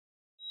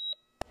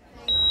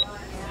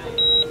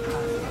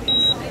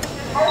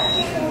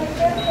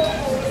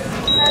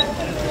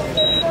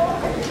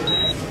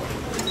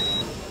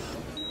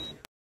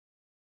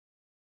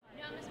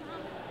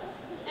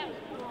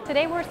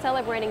Today we're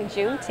celebrating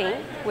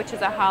Juneteenth, which is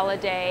a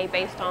holiday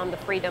based on the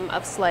freedom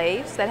of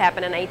slaves that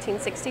happened in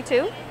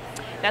 1862.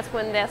 That's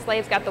when the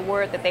slaves got the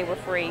word that they were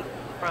free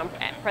from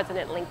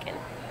President Lincoln.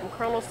 I'm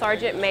Colonel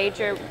Sergeant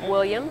Major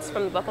Williams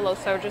from the Buffalo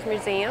Soldiers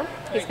Museum.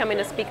 He's coming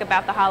to speak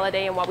about the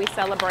holiday and why we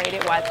celebrate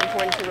it, why it's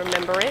important to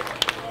remember it.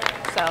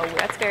 So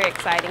that's very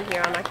exciting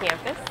here on our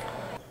campus.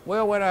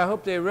 Well, what I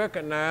hope they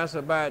recognize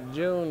about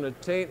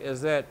Juneteenth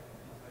is that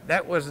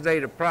was the day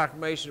the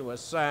proclamation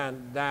was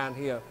signed down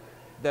here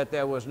that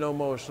there was no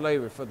more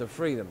slavery for the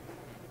freedom.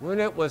 When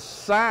it was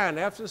signed,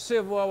 after the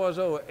Civil War was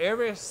over,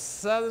 every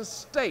southern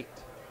state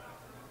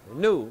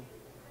knew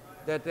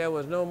that there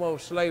was no more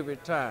slavery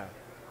time.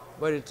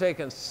 But it had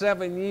taken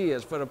 7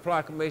 years for the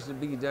proclamation to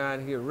be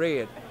down here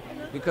read,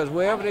 because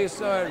wherever they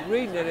started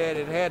reading it at,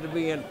 it had to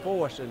be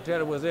enforced. Until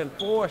it was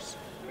enforced,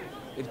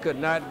 it could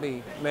not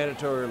be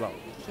mandatory law.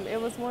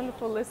 It was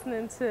wonderful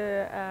listening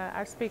to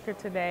our speaker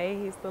today.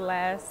 He's the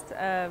last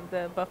of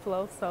the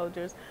Buffalo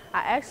Soldiers. I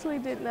actually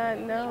did not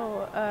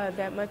know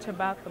that much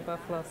about the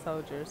Buffalo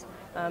Soldiers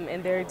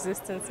and their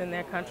existence and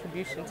their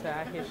contribution to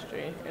our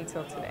history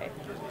until today.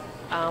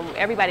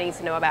 Everybody needs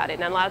to know about it,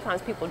 and a lot of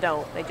times people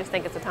don't. They just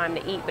think it's a time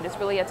to eat, but it's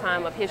really a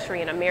time of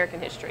history and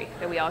American history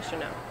that we all should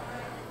know.